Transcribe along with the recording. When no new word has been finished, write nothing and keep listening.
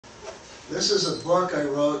This is a book I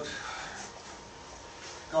wrote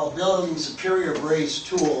called Building Superior Braise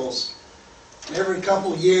Tools. And every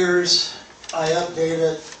couple years I update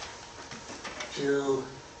it to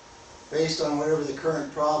based on whatever the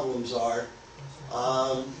current problems are.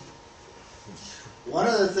 One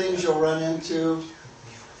of the things you'll run into,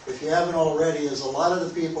 if you haven't already, is a lot of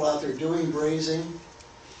the people out there doing brazing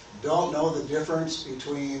don't know the difference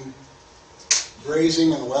between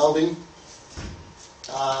brazing and welding,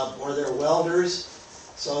 or they're welders.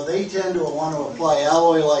 So they tend to want to apply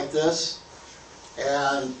alloy like this,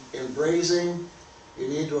 and in brazing you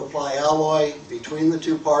need to apply alloy between the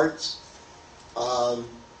two parts.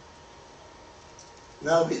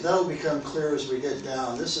 That'll become clear as we get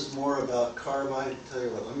down. This is more about carbide. I'll tell you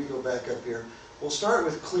what, let me go back up here. We'll start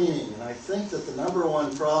with cleaning, and I think that the number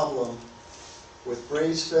one problem with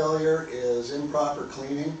braze failure is improper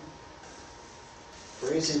cleaning.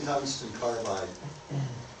 Brazing tungsten carbide.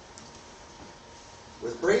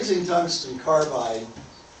 With brazing tungsten carbide,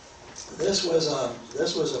 this was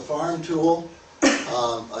a farm tool,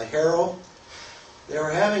 a harrow. They were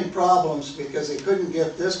having problems because they couldn't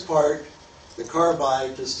get this part, the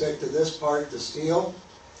carbide, to stick to this part, the steel.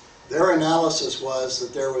 Their analysis was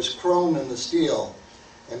that there was chrome in the steel,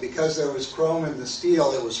 and because there was chrome in the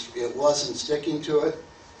steel, it wasn't sticking to it.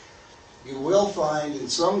 You will find in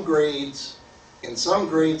some grades of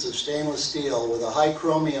stainless steel with a high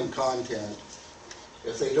chromium content,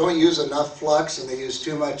 if they don't use enough flux and they use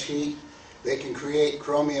too much heat, they can create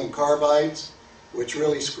chromium carbides, which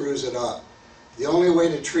really screws it up. The only way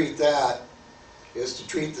to treat that is to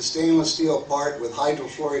treat the stainless steel part with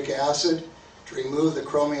hydrofluoric acid to remove the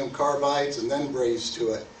chromium carbides and then braze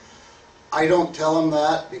to it. I don't tell them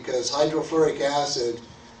that because hydrofluoric acid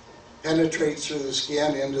penetrates through the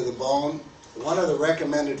skin into the bone. One of the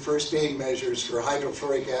recommended first aid measures for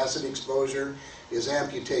hydrofluoric acid exposure is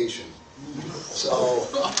amputation. So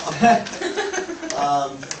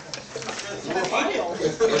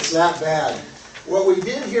it's that bad. What we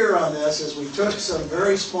did here on this is we took some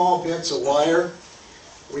very small bits of wire.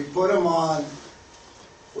 We put them on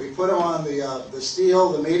the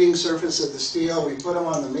steel, the mating surface of the steel. We put them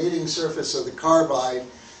on the mating surface of the carbide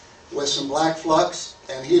with some black flux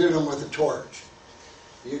and heated them with a torch.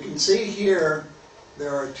 You can see here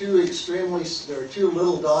there are two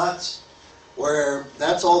little dots where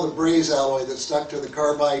that's all the braze alloy that's stuck to the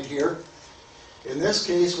carbide here. In this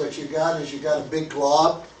case, what you got is you got a big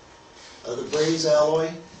glob of the braze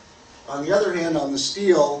alloy. On the other hand, on the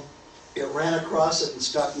steel, it ran across it and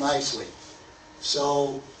stuck nicely.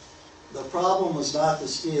 So the problem was not the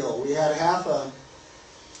steel. We had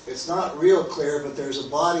it's not real clear, but there's a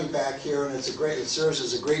body back here, and it serves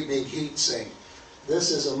as a great big heat sink.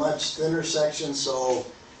 This is a much thinner section, so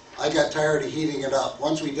I got tired of heating it up.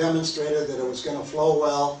 Once we demonstrated that it was going to flow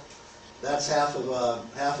well, that's half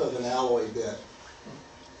of an alloy bit.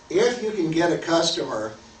 If you can get a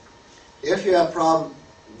customer, if you have problem,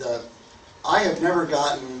 I have never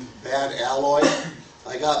gotten bad alloy.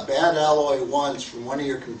 I got bad alloy once from one of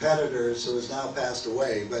your competitors who has now passed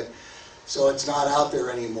away, so it's not out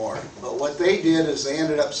there anymore. But what they did is they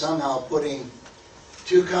ended up somehow putting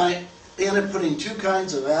two kinds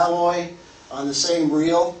of alloy on the same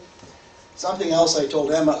reel. Something else I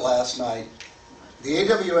told Emmett last night, the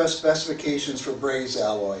AWS specifications for braze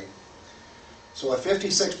alloy. So a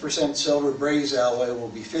 56% silver braze alloy will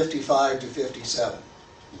be 55 to 57.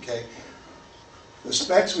 Okay? The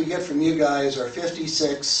specs we get from you guys are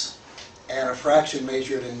 56 and a fraction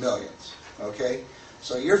measured in millions. Okay?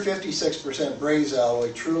 So your 56% braze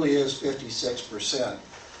alloy truly is 56%.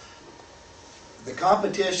 The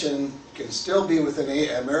competition can still be within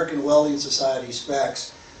American Welding Society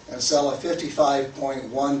specs and sell a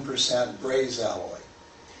 55.1% braze alloy.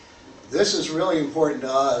 This is really important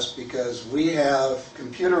to us because we have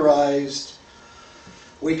computerized,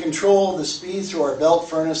 we control the speed through our belt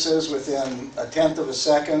furnaces within 1/10 of a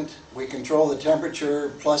second. We control the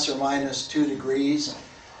temperature plus or minus 2 degrees.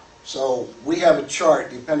 So we have a chart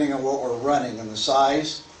depending on what we're running and the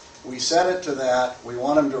size. We set it to that. We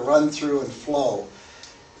want them to run through and flow.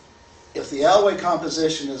 If the alloy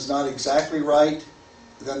composition is not exactly right,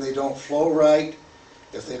 then they don't flow right.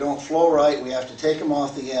 If they don't flow right, we have to take them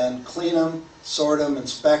off the end, clean them, sort them,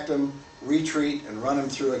 inspect them, retreat, and run them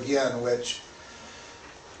through again, which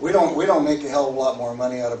we don't make a hell of a lot more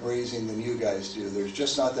money out of brazing than you guys do. There's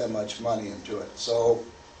just not that much money into it. So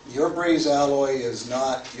your braze alloy is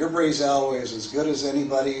as good as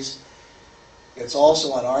anybody's. It's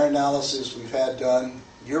also on our analysis we've had done.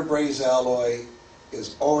 Your braze alloy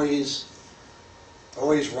is always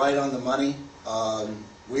right on the money.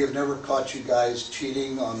 We have never caught you guys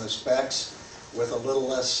cheating on the specs with a little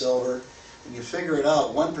less silver. and you figure it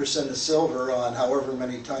out, 1% of silver on however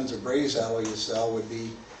many tons of braise alloy you sell would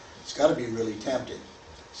be, it's got to be really tempting.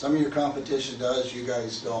 Some of your competition does, you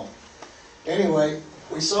guys don't. Anyway,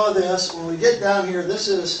 we saw this. When we get down here, this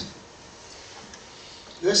is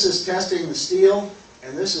testing the steel,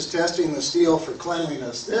 and this is testing the steel for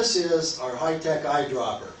cleanliness. This is our high-tech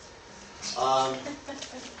eyedropper.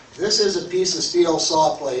 This is a piece of steel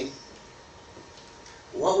saw plate.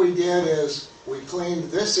 What we did is we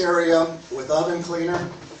cleaned this area with oven cleaner.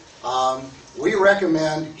 We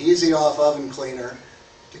recommend Easy Off oven cleaner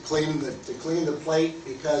to clean the plate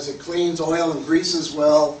because it cleans oil and greases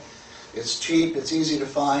well. It's cheap, it's easy to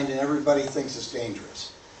find, and everybody thinks it's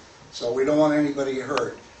dangerous. So we don't want anybody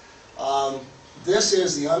hurt. This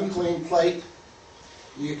is the unclean plate.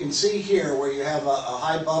 You can see here where you have a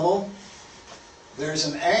high bubble. There's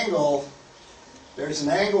an angle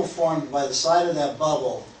formed by the side of that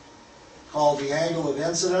bubble called the angle of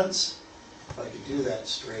incidence. If I could do that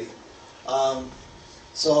straight.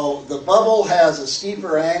 So the bubble has a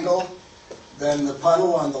steeper angle than the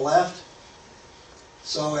puddle on the left.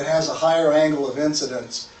 So it has a higher angle of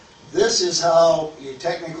incidence. This is how you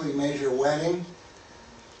technically measure wetting.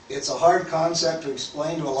 It's a hard concept to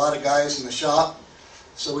explain to a lot of guys in the shop.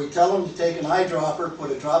 So we tell them to take an eyedropper,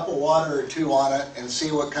 put a drop of water or two on it, and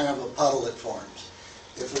see what kind of a puddle it forms.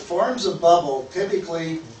 If it forms a bubble,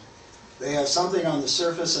 typically they have something on the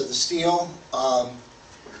surface of the steel.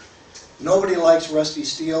 Nobody likes rusty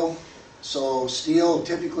steel, so steel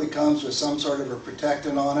typically comes with some sort of a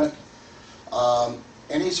protectant on it.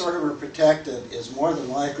 Any sort of a protectant is more than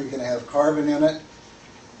likely going to have carbon in it,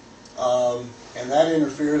 and that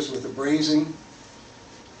interferes with the brazing.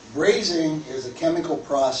 Brazing is a chemical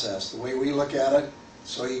process, the way we look at it.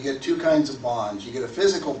 So you get two kinds of bonds. You get a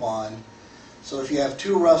physical bond. So if you have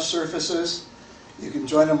two rough surfaces, you can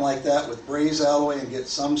join them like that with braise alloy and get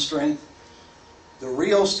some strength. The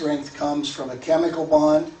real strength comes from a chemical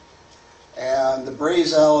bond, and the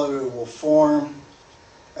braise alloy will form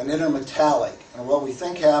an intermetallic. And what we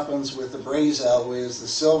think happens with the braise alloy is the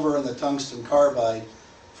silver and the tungsten carbide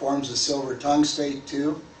forms a silver tungstate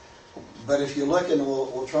too. But if you look, and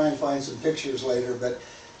we'll try and find some pictures later, but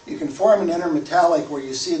you can form an intermetallic where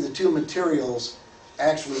you see the two materials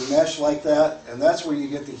actually mesh like that, and that's where you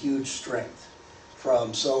get the huge strength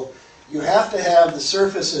from. So you have to have the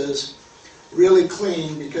surfaces really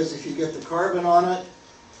clean, because if you get the carbon on it,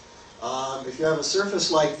 if you have a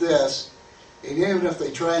surface like this, and even if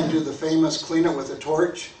they try and do the famous clean it with a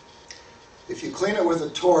torch, if you clean it with a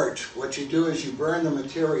torch, what you do is you burn the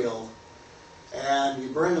material, and you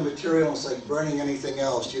burn the material, it's like burning anything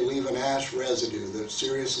else. You leave an ash residue that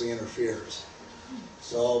seriously interferes.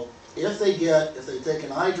 So if they take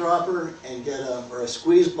an eyedropper and get or a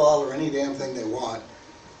squeeze ball or any damn thing they want,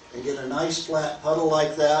 and get a nice flat puddle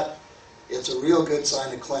like that, it's a real good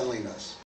sign of cleanliness.